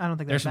mean, I don't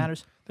think There's that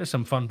matters. There's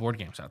some fun board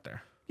games out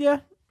there. Yeah,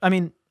 I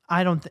mean,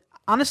 I don't.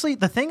 Honestly,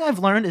 the thing I've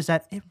learned is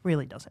that it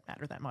really doesn't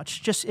matter that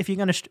much. Just if you're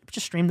gonna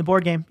just stream the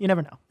board game, you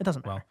never know. It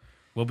doesn't matter. Well,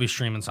 we'll be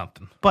streaming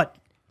something. But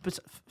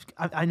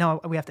I know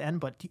we have to end.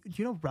 But do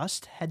you know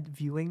Rust had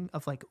viewing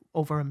of like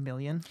over 1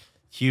 million?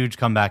 Huge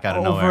comeback out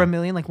of Over nowhere. 1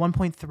 million, like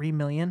 1.3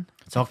 million.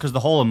 It's all because the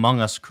whole Among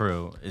Us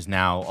crew is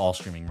now all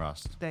streaming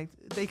Rust. They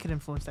could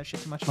influence that shit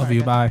too much. Love All you.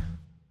 right, Bye.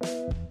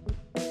 guys.